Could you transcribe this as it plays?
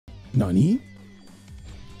Nani?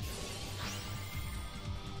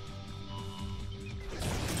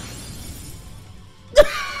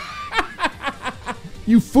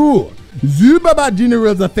 You fool! Zubaba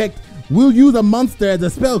General's effect will use a monster as a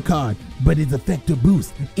spell card, but its effect to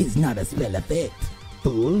boost is not a spell effect.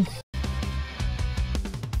 Fool.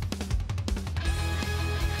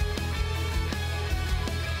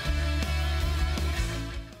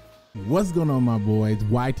 What's going on, my boys?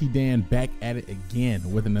 YTDan back at it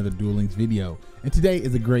again with another Duel Links video. And today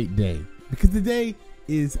is a great day because today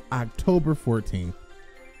is October 14th.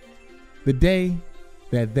 The day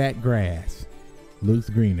that grass looks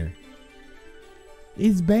greener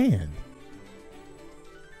is banned.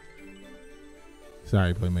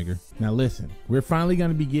 Sorry, Playmaker. Now listen, we're finally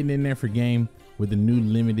going to be getting in there for game with the new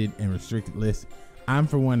limited and restricted list. I'm,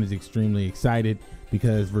 for one, is extremely excited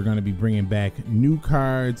because we're going to be bringing back new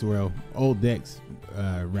cards, well, old decks,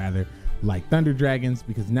 rather, like Thunder Dragons,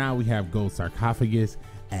 because now we have Gold Sarcophagus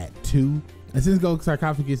at 2. And since Gold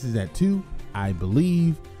Sarcophagus is at 2, I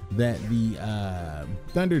believe that the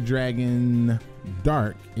Thunder Dragon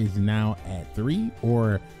Dark is now at 3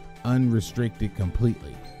 or unrestricted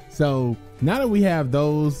completely. So now that we have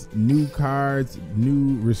those new cards,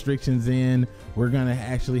 new restrictions in, we're gonna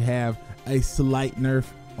actually have a slight nerf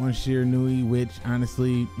on Shiranui, which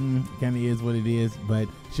honestly kind of is what it is, but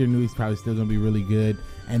Shiranui is probably still gonna be really good.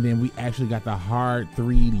 And then we actually got the hard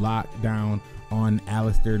 3 lockdown on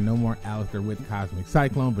Alistair. No more Alistair with Cosmic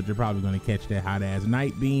Cyclone, but you're probably gonna catch that hot ass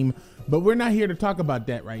Night Beam. But we're not here to talk about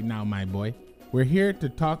that right now, my boy. We're here to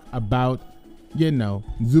talk about, you know,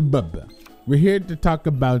 Zubaba. We're here to talk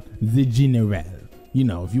about the General. You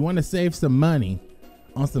know, if you want to save some money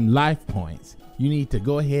on some life points, you need to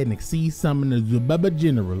go ahead and exceed summon the Zubaba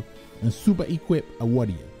General and super equip a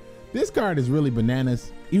warrior. This card is really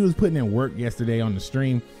bananas. He was putting in work yesterday on the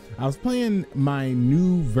stream. I was playing my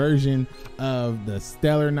new version of the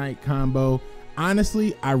Stellar Knight combo.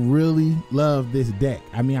 Honestly, I really love this deck.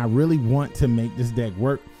 I mean, I really want to make this deck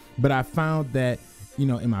work, but I found that, you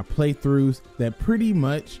know, in my playthroughs that pretty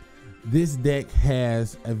much this deck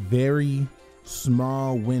has a very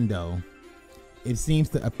small window. It seems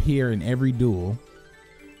to appear in every duel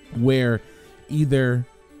where either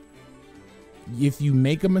if you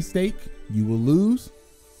make a mistake, you will lose,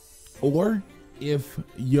 or if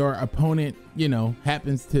your opponent, you know,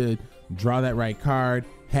 happens to draw that right card,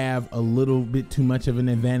 have a little bit too much of an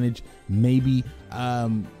advantage, maybe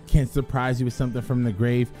can surprise you with something from the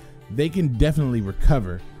grave, they can definitely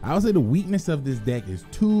recover. I would say the weakness of this deck is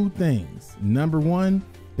 2 things. Number 1,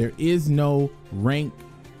 there is no rank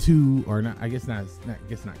 2, or not, I guess not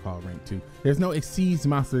called rank 2. There's no Exceeds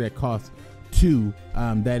monster that costs 2.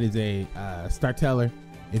 That is a Star Teller.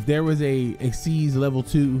 If there was a Exceeds level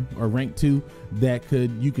 2 or rank 2 that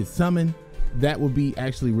you could summon, that would be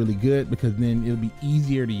actually really good because then it'll be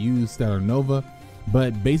easier to use Stellar Nova.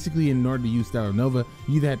 But basically, in order to use Stellar Nova,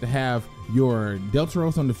 you either have to have your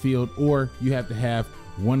Deltaros on the field, or you have to have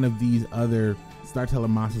one of these other Star Teller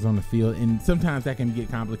monsters on the field. And sometimes that can get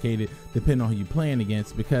complicated depending on who you're playing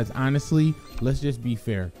against, because honestly, let's just be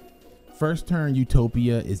fair. First turn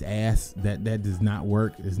Utopia is ass. That does not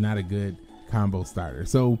work. It's not a good combo starter.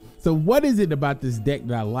 So what is it about this deck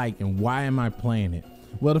that I like, and why am I playing it?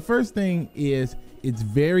 Well, the first thing is it's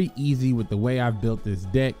very easy with the way I've built this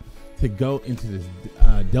deck to go into this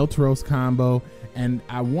Deltaros combo. And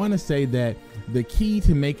I want to say that the key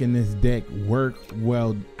to making this deck work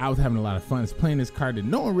well, I was having a lot of fun, is playing this card that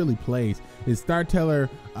no one really plays. Is Star Teller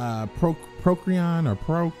Procreon or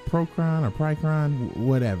Procron or Pricron,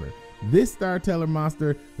 whatever. This Star Teller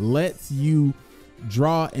monster lets you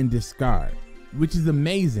draw and discard, which is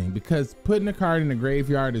amazing because putting a card in the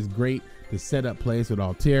graveyard is great to set up plays with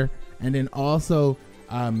Altair, and then also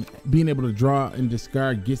being able to draw and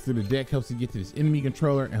discard gets to the deck, helps you get to this enemy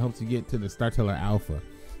controller, and helps you get to the Star Teller Alpha.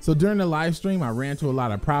 So during the live stream, I ran into a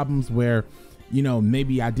lot of problems where, you know,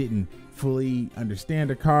 maybe I didn't fully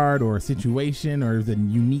understand a card or a situation, or it was a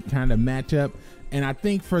unique kind of matchup. And I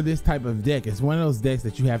think for this type of deck, it's one of those decks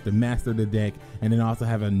that you have to master the deck and then also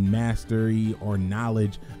have a mastery or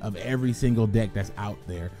knowledge of every single deck that's out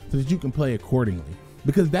there so that you can play accordingly.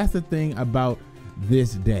 Because that's the thing about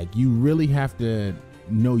this deck. You really have to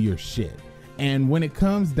know your shit. And when it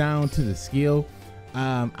comes down to the skill,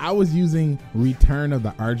 I was using Return of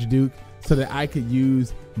the Archduke so that I could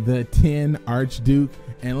use the 10 Archduke.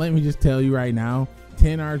 And let me just tell you right now,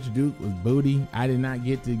 10 Archduke was booty. I didn't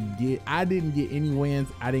get any wins.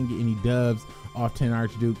 I didn't get any dubs off 10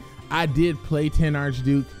 Archduke. I did play 10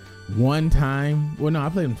 Archduke one time. Well, no, I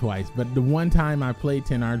played him twice, but the one time I played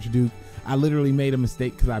 10 Archduke, I literally made a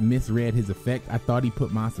mistake because I misread his effect. I thought he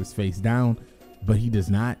put monsters face down, but he does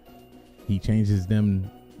not. he changes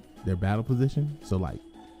their battle position. So like,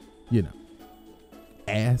 you know,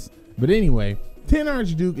 ass. But anyway, 10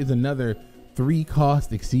 Archduke is another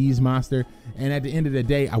 3-cost Exceeds monster. And at the end of the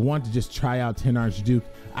day, I want to just try out 10 Archduke.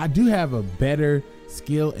 I do have a better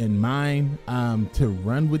skill in mind to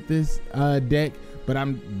run with this deck, but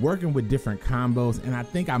I'm working with different combos, and I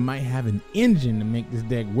think I might have an engine to make this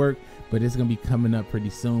deck work, but it's gonna be coming up pretty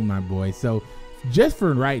soon, my boy. So just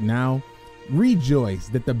for right now, rejoice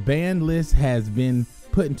that the ban list has been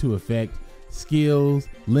put into effect. Skills,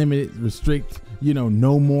 limited, restrict, you know,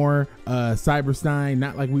 no more Cyberstein,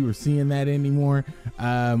 not like we were seeing that anymore.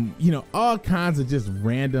 You know, all kinds of just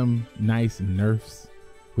random nice nerfs,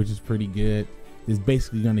 which is pretty good. It's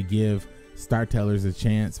basically gonna give Star Tellers a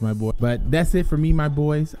chance, my boy. But that's it for me, my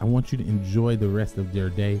boys. I want you to enjoy the rest of your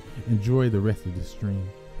day, enjoy the rest of the stream,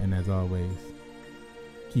 and as always,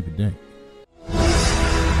 keep it dank.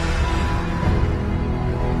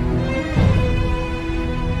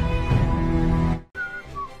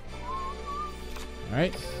 All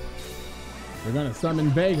right, we're gonna summon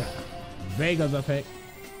Vega. Vega's effect.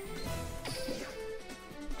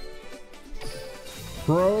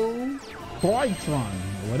 Trove, Krytron,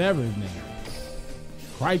 or whatever his name is.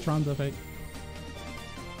 Krytron's effect.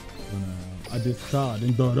 I discard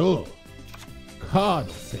and draw. Card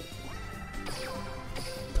effect.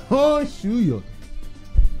 Toshuyo.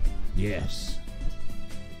 Yes.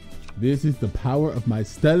 This is the power of my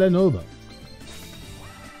Stellar Nova.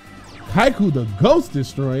 Kaiku the Ghost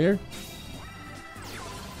Destroyer.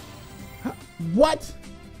 What?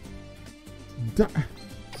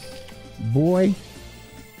 Boy.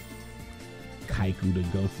 Kaiku the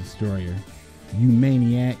Ghost Destroyer. You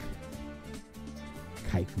maniac.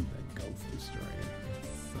 Kaiku the Ghost Destroyer.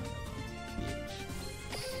 Son of a bitch.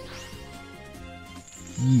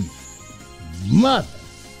 You mother.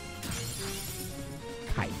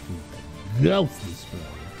 Kaiku the Ghost Destroyer.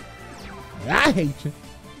 I hate you.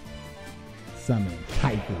 Summon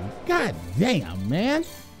Kaiku. God damn, man.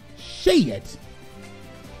 Shit.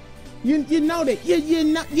 You know that you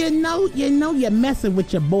know you're messing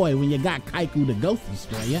with your boy when you got Kaiku the Ghost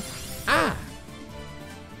Destroyer. Ah.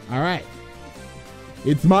 All right.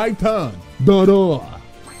 It's my turn. The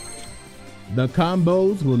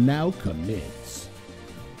combos will now commence.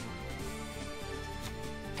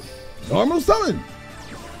 Normal summon.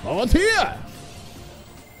 Altea.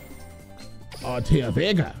 Altea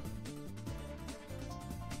Vega.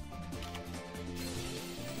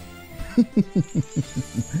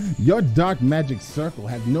 Your dark magic circle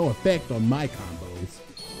has no effect on my combos.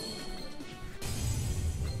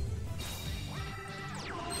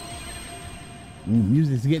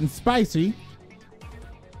 Music's getting spicy.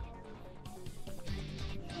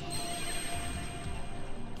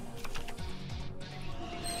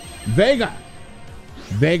 Vega.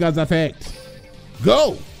 Vega's effect.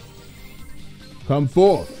 Go. Come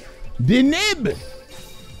forth. Denib.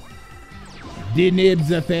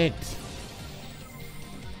 Denib's effect.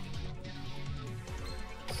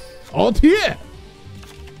 Altea.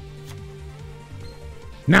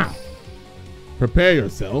 Now, prepare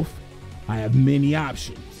yourself. I have many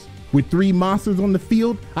options. With 3 monsters on the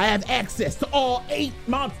field, I have access to all 8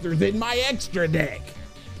 monsters in my extra deck.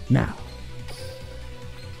 Now,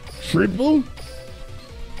 triple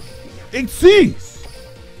Exceeds.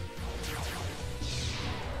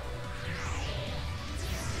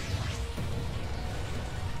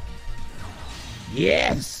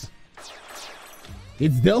 Yes.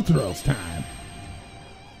 It's Deltaros time.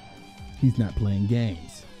 He's not playing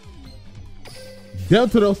games.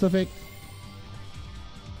 Deltaros effect.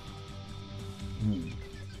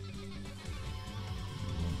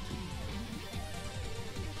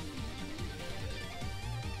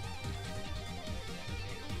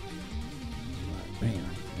 Bam.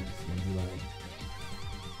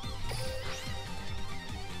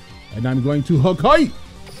 And I'm going to Hakai.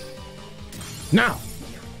 Now,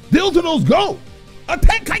 Deltaros go!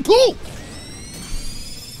 Attack Kaiku!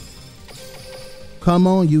 Come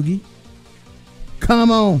on, Yugi.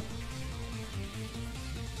 Come on.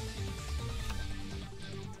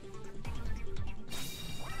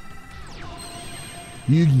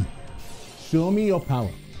 Yugi, show me your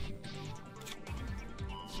power.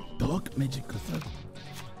 Dark magical circle.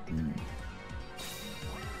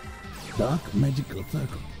 Dark magical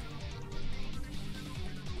circle.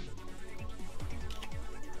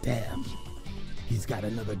 Damn. He's got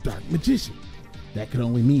another dark magician. That could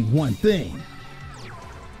only mean one thing.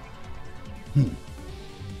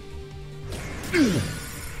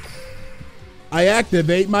 I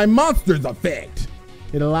activate my monster's effect.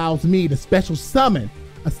 It allows me to special summon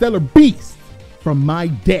a stellar beast from my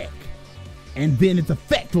deck. and then its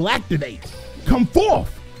effect will activate. Come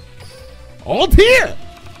forth. Altair.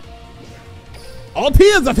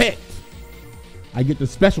 Altair's effect. I get to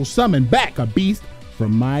special summon back a beast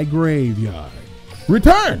from my graveyard.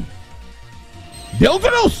 Return.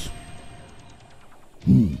 Deltanos.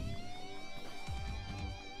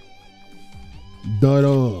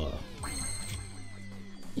 Da-da.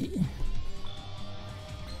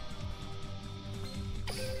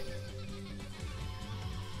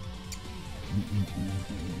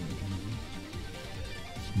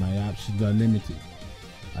 My options are limited.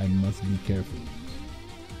 I must be careful.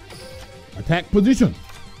 Attack position.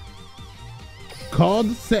 Card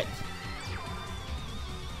set.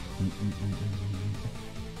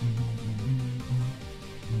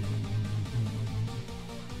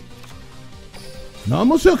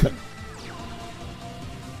 Normal shuriken.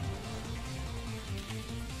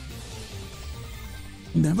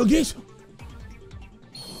 Navigation.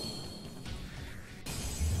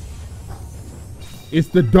 It's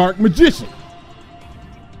the Dark Magician.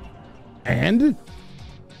 And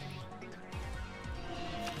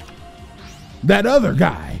that other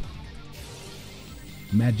guy.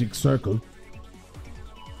 Magic circle.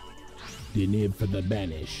 Denib for the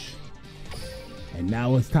banish. And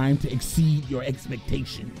now it's time to exceed your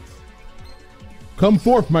expectations. Come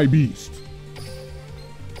forth, my beast.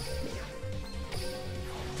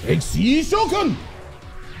 Exceed Shogun.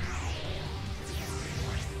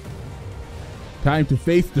 Time to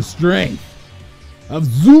face the strength of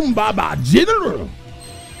Zumbaba General.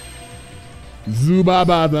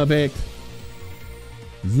 Zubaba's effect.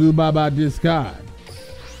 Zubaba discard.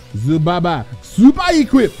 Zubaba super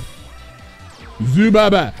equip.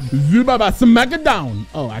 Zubaba smack it down.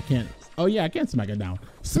 Oh, I can't. Oh yeah, I can smack it down.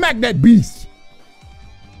 Smack that beast.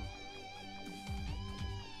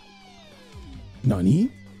 Nani?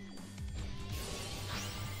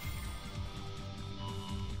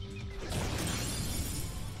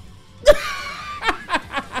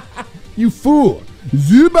 You fool!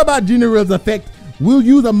 Zubaba General's effect will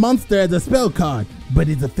use a monster as a spell card, but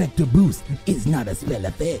its effector boost is not a spell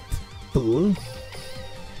effect. Fool.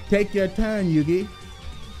 Take your turn, Yugi.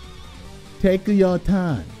 Take your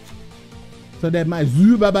turn. So that my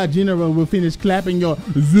Zubaba General will finish clapping your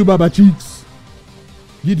Zubaba cheeks.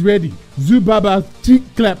 Get ready. Zubaba cheek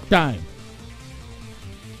clap time.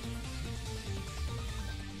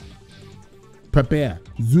 Prepare.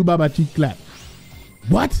 Zubaba cheek clap.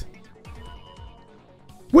 What?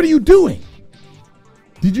 What are you doing?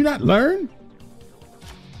 Did you not learn?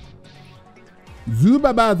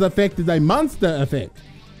 Zubaba's effect is a monster effect.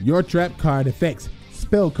 Your trap card affects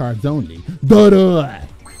spell cards only. My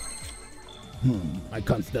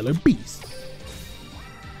Constellar Beast.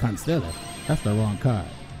 Constellar? That's the wrong card.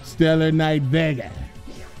 Stellar Knight Vega.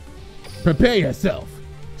 Prepare yourself.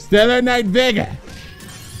 Stellar Knight Vega.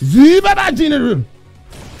 Zubaba General.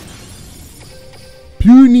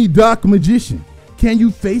 Puny Dark Magician. Can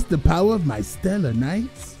you face the power of my Stellar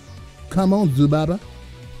Knights? Come on, Zubaba.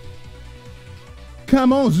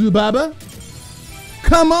 Come on, Zubaba.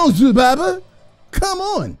 Come on, Zubaba. Come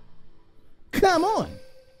on. Come on.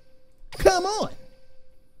 Come on.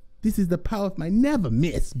 This is the power of my never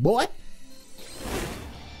miss, boy.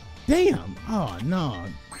 Damn. Oh, no.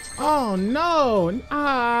 Oh, no.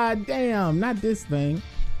 Ah, damn. Not this thing.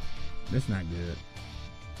 That's not good.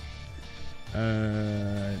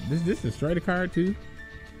 This is straight a card too.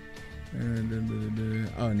 Oh,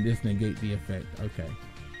 and this negate the effect. Okay.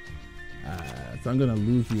 So I'm gonna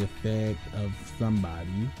lose the effect of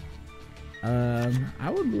somebody.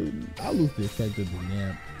 I'll lose the effect of the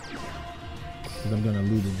nip because I'm gonna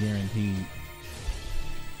lose it guaranteed.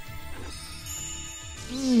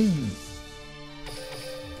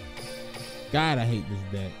 God, I hate this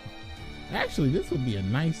deck. Actually, this would be a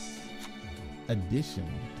nice addition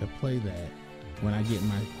to play that when I get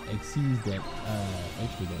my Xyz deck,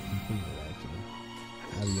 extra deck completed. Actually,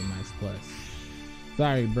 that'd be a nice plus.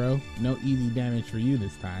 Sorry, bro, no easy damage for you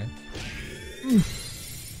this time.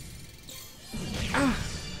 Ah!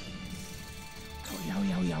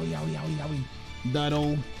 Yowie.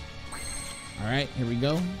 Duddle. All right, here we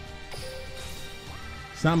go.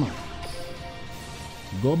 Summer.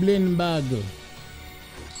 Goblin Bug.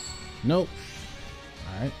 Nope.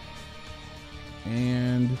 All right.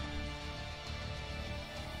 And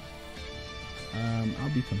I'll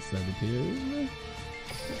be conservative.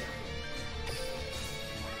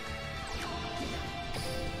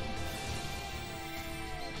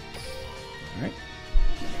 All right.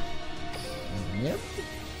 Yep.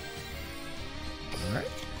 All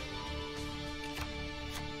right.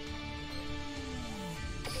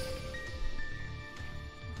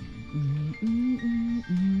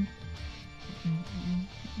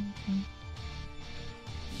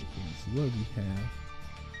 what do we have?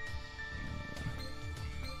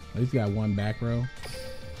 At least got one back row.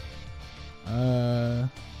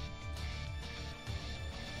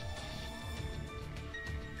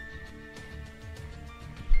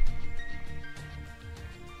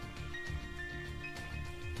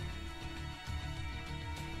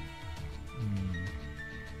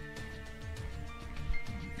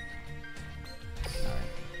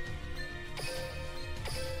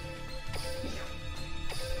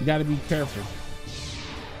 You gotta be careful,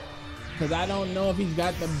 because I don't know if he's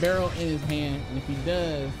got the barrel in his hand, and if he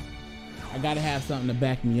does, I gotta have something to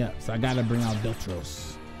back me up. So I gotta bring out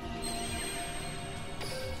Deltros.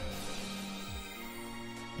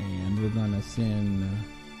 And we're gonna send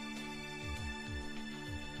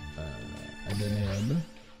a Deneb.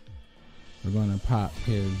 We're gonna pop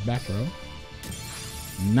his back row.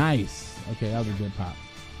 Nice. Okay, that was a good pop.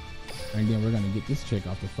 And then we're gonna get this chick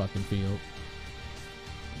off the fucking field.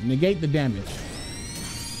 Negate the damage.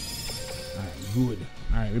 All right, good.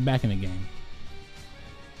 All right, we're back in the game.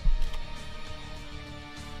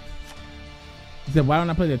 He said, why don't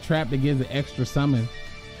I play the trap that gives the extra summon?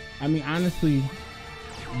 I mean, honestly,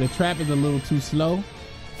 the trap is a little too slow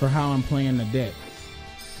for how I'm playing the deck.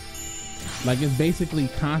 Like, it's basically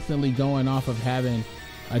constantly going off of having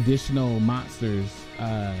additional monsters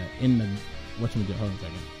in the, whatchamacallit, hold on a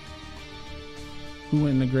second. Who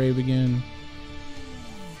went in the grave again?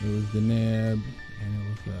 It was the Neb, and it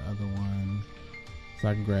was the other one. So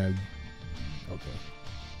I can grab, okay.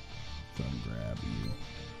 So I can grab you.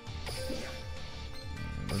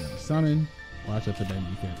 And we're gonna summon. Watch out for that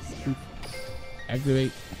defense. Oof.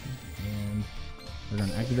 Activate, and we're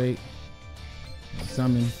gonna activate. And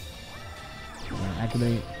summon. We're gonna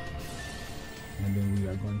activate, and then we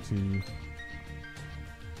are going to.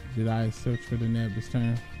 Did I search for the Neb this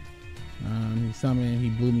turn? He summoned. He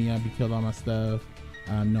blew me up. He killed all my stuff.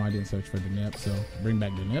 No, I didn't search for the Neb, so bring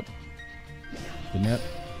back the Neb. The Neb,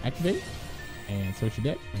 activate, and search your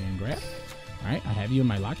deck, and grab. All right, I have you in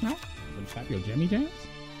my lock now. I'm gonna stop your Jemmy Jams.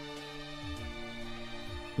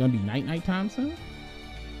 Gonna be night time soon?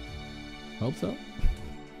 Hope so.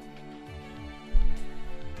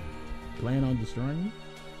 Plan on destroying me?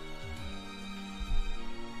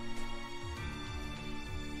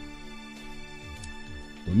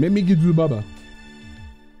 Don't make me get you Baba.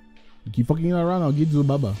 You keep fucking around, I'll get you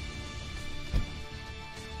Baba.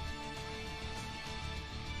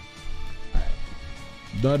 Alright.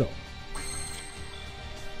 Dodo.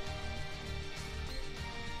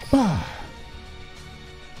 Bah.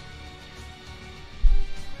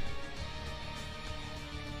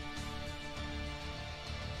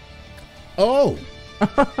 Oh.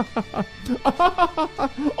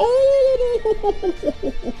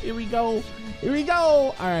 Oh. Here we go. Here we go.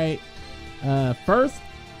 All right.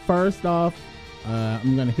 First off,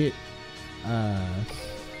 I'm gonna hit.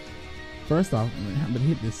 First off, I'm gonna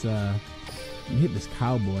hit this. Hit this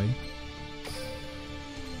cowboy.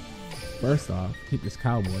 First off, hit this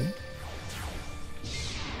cowboy.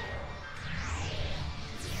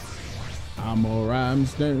 I'm a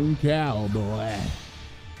rhinestone cowboy.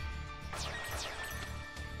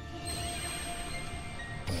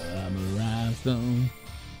 I'm a rhinestone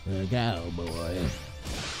cowboy.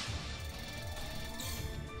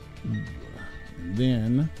 And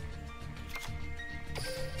then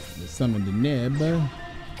let's summon the Neb.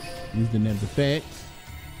 Use the Neb's effect.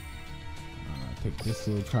 Take this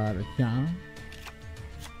little card account.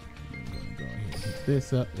 I'm gonna go ahead and hit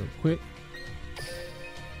this up real quick.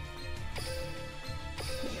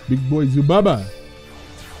 Big boy Zubaba.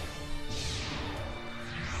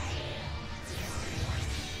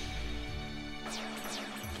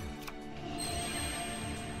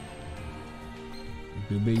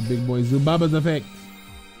 The big boy Zubaba's effect.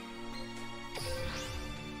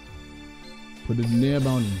 Put a Neb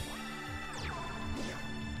on him.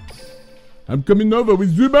 I'm coming over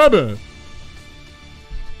with Zubaba.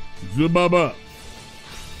 Zubaba.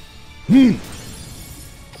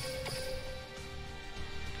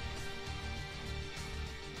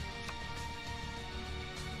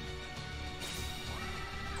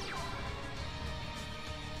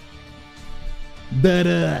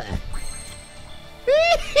 Da-da.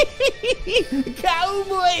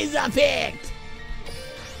 Cowboys effect.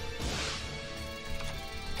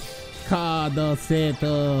 Card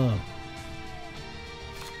setter.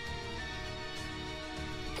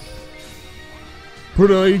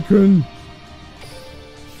 Put an icon.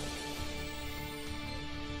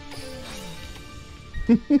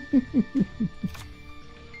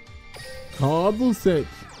 Card set.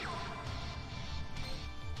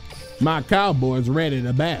 My cowboy's ready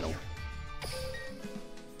to battle.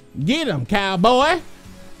 Get him, cowboy.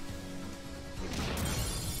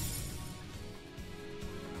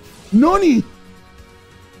 Nani?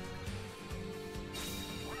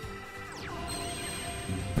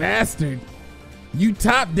 Bastard. You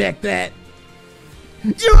top deck that.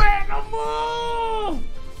 You animal!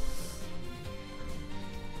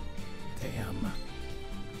 Damn.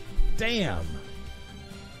 Damn.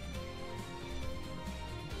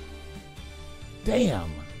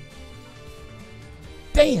 Damn.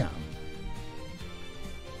 Damn.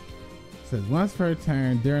 Says once per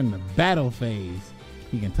turn during the battle phase,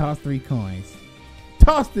 he can toss 3 coins.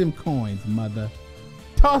 Toss them coins, mother.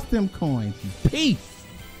 Toss them coins, you piece.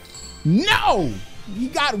 No! You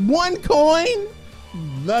got 1 coin?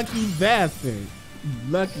 Lucky bastard.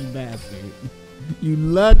 Lucky bastard. You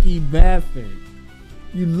lucky bastard.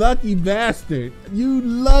 You lucky bastard. You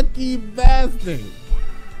lucky bastard.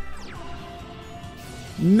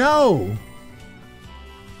 No.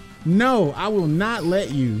 No, I will not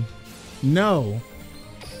let you. No.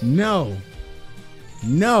 No.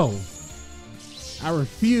 No. I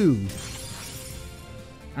refuse.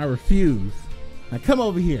 I refuse. Now come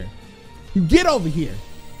over here. You get over here.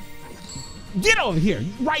 Get over here.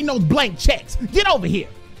 You writing those blank checks. Get over here.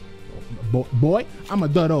 Boy, I'm a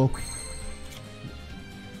duddo.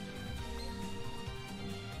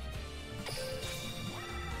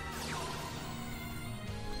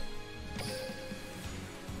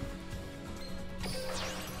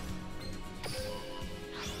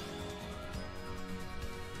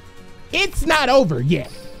 It's not over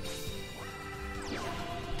yet.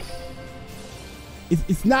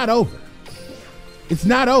 It's not over. It's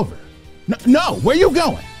not over. No, no, where you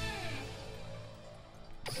going?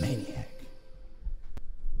 Maniac.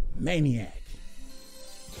 Maniac.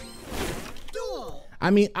 I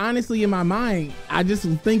mean, honestly, in my mind, I just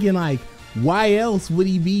was thinking like, why else would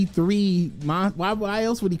he be 3 why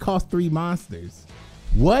else would he cost 3 monsters?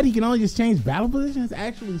 What? He can only just change battle position?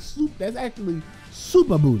 That's actually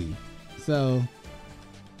super booty. So,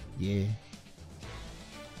 yeah.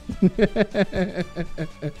 You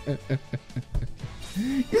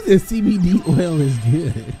said CBD oil is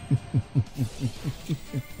good.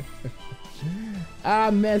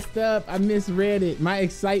 I messed up. I misread it. My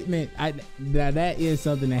excitement. That is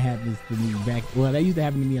something that happens to me back. Well, that used to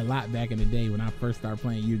happen to me a lot back in the day when I first started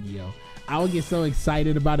playing Yu-Gi-Oh. I would get so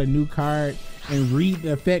excited about a new card and read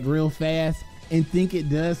the effect real fast and think it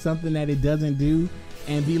does something that it doesn't do.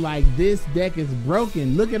 And be like, this deck is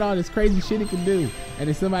broken. Look at all this crazy shit it can do. And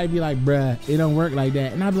then somebody be like, bruh, it don't work like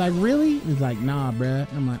that. And I'd be like, really? It's like, nah, bruh.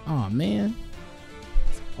 And I'm like, oh, man.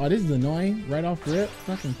 Oh, this is annoying. Right off rip.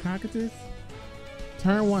 Fucking Cockatoo.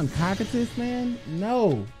 Turn 1 Cockatoo, man.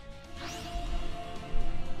 No.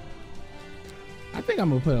 I think I'm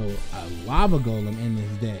going to put a Lava Golem in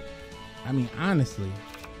this deck. I mean, honestly,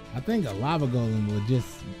 I think a Lava Golem would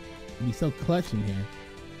just be so clutch in here.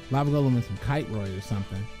 Lava Golem and some Kite Roy or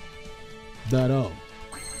something. Duddo.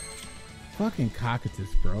 Fucking Cockatoo,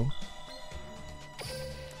 bro.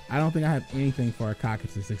 I don't think I have anything for a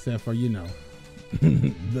Cockatoo except for, you know,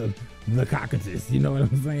 the Cockatoo. You know what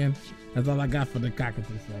I'm saying? That's all I got for the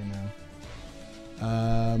Cockatoo right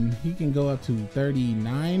now. He can go up to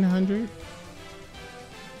 3,900.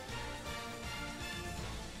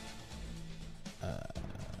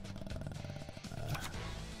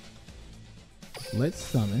 Let's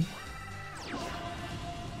summon.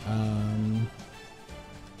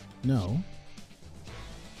 No.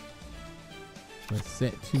 Let's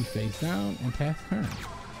set 2 face down and pass turn.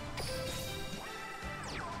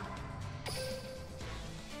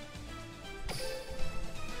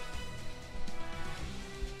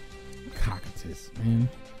 Cockatoo, man.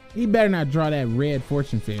 He better not draw that red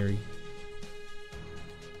fortune fairy.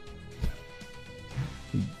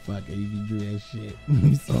 Fuck it, if you drew that shit.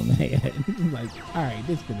 I'm so mad. Like, alright,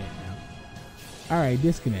 disconnect now. Alright,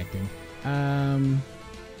 disconnecting.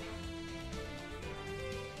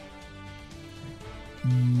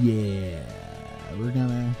 Yeah. We're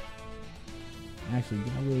gonna actually,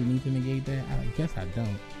 do I really need to negate that? I guess I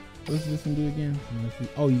don't. What's this one do again? Let's see.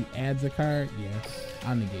 Oh, he adds a card? Yeah.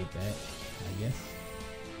 I'll negate that, I guess.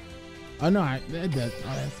 Oh no, that does.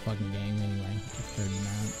 Oh, that's fucking game anyway. It's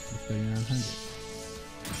 3,900.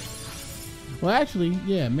 Well, actually,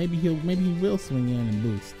 yeah, maybe he will swing in and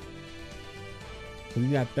boost. Cause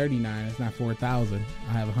he got 39. It's not 4,000.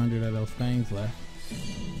 I have 100 of those things left.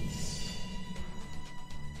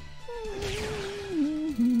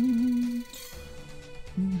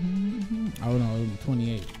 Oh no, it was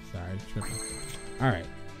 28. Sorry, tripping. All right,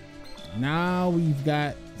 now we've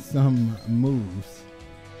got some moves.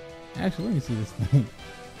 Actually, let me see this thing.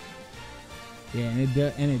 Yeah,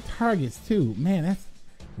 and it targets too. Man, that's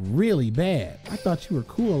really bad. I thought you were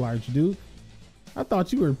cool, Archduke. I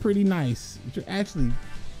thought you were pretty nice. But you're actually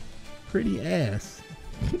pretty ass.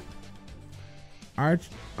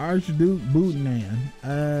 Archduke Bootman.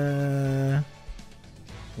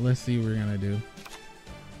 Let's see what we're gonna do.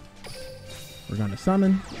 We're gonna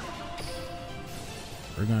summon.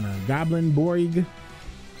 We're gonna Goblin Borg.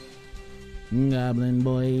 Goblin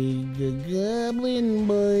Borg. Goblin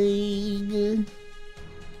Borg.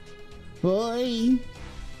 Boy.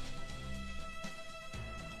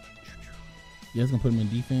 You guys gonna put him in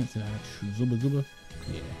defense and Zuba Zuba?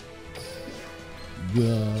 Yeah.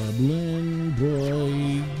 Goblin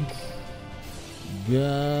Boy.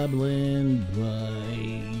 Goblin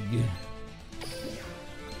Boy.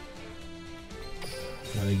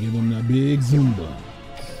 Gotta give him that big Zumba.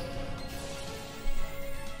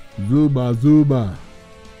 Zuba Zuba.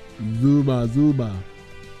 Zuba Zuba.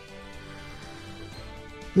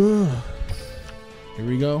 Here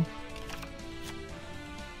we go.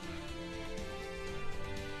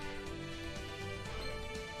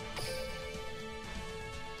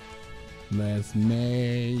 Let's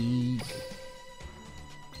make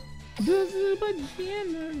the Zuba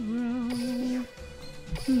General.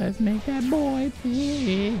 Let's make that boy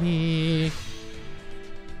pick.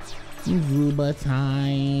 Zuba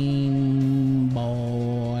time,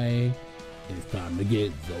 boy. It's time to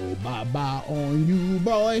get Zubaba on you,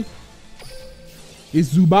 boy. It's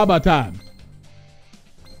Zubaba time.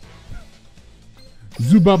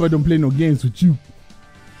 Zubaba don't play no games with you.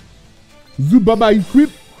 Zubaba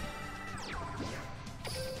equipped.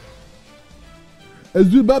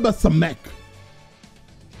 Zubaba Samek.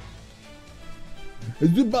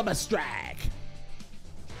 Zubaba strike.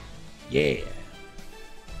 Yeah.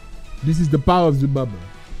 This is the power of Zubaba.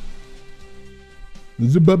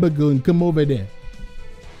 Zubaba gonna come over there.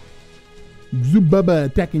 Zubaba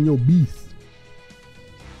attacking your beast.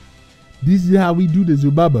 This is how we do the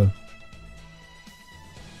Zubaba.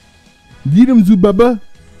 Get him, Zubaba.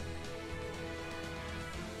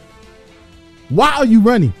 Why are you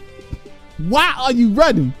running? Why are you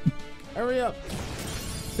running? Hurry up.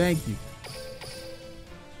 Thank you.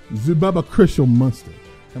 Zubaba Crystal Monster.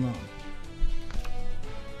 Come on.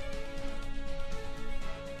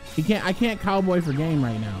 I can't cowboy for game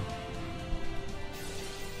right now.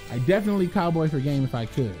 I definitely cowboy for game if I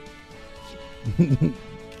could.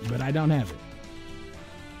 But I don't have it.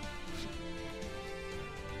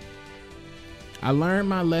 I learned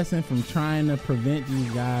my lesson from trying to prevent these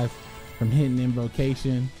guys from hitting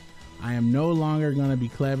invocation. I am no longer gonna be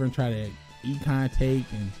clever and try to econ take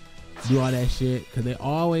and do all that shit, because they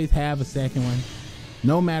always have a second one,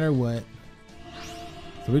 no matter what.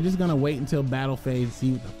 So we're just gonna wait until battle phase to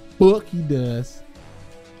see what the fuck he does.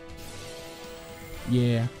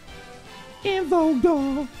 Yeah. Invoke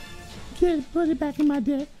dog. Put it back in my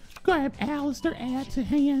deck. Grab Alistair, add to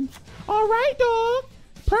hand. All right, dog.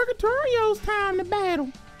 Purgatorio's time to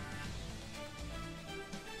battle.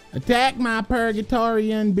 Attack my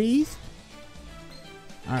Purgatorian beast.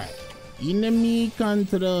 Alright. Enemy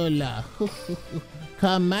controller.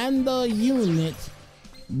 Commando unit.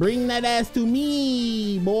 Bring that ass to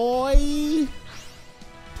me, boy.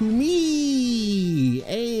 To me.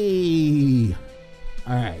 Hey.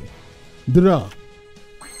 Alright. Draw.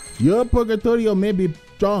 Your Purgatorio may be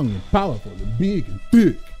strong and powerful and big and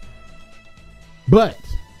thick, but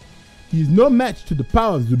he's no match to the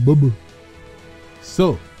power of Zubaba.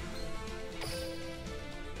 So,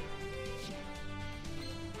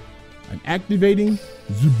 I'm activating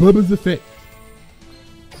Zubaba's effect.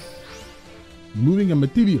 Removing a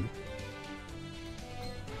material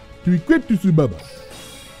to equip to Zubaba.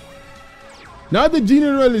 Now the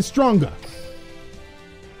general is stronger.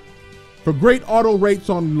 For great auto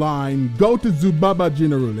rates online, go to Zubaba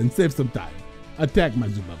General and save some time. Attack my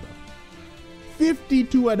Zubaba.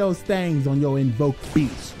 52 of those things on your invoked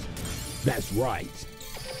beast. That's right.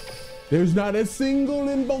 There's not a single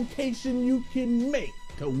invocation you can make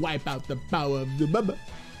to wipe out the power of Zubaba.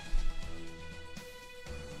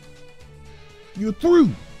 You're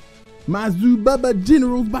through. My Zubaba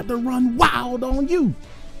General's about to run wild on you.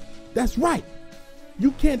 That's right.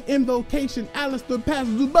 You can't invocation Alistair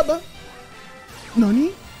past Zubaba.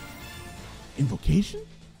 Nani? Invocation?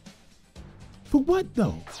 For what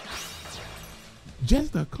though?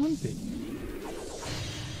 Just the content.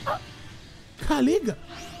 Kaliga.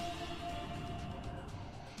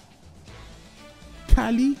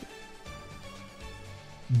 Kaliga.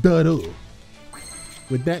 Duh.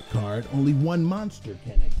 With that card, only one monster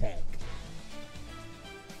can attack.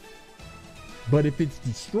 But if it's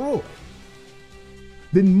destroyed,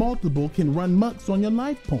 then multiple can run mucks on your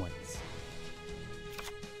life points.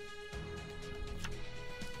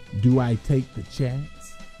 Do I take the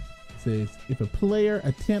chance? It says if a player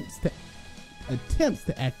attempts to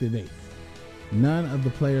activate None of the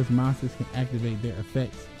player's monsters can activate their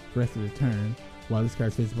effects the rest of the turn while this card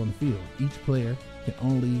is faced upon the field. Each player can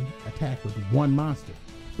only attack with one monster.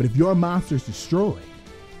 But if your monster is destroyed,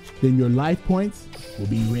 then your life points will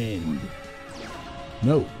be ruined.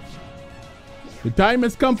 No. The time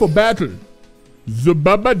has come for battle. The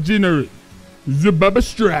Baba Generate. The Baba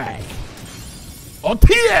Strike.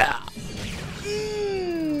 Otia!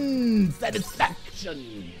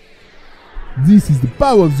 Satisfaction. This is the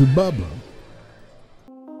power of the Baba.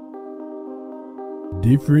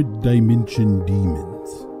 Different Dimension Demons.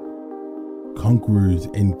 Conquerors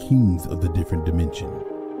and kings of the different dimension.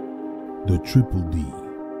 The Triple D.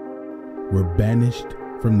 Were banished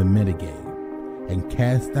from the metagame and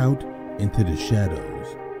cast out into the shadows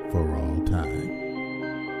for all time.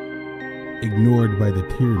 Ignored by the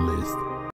tier list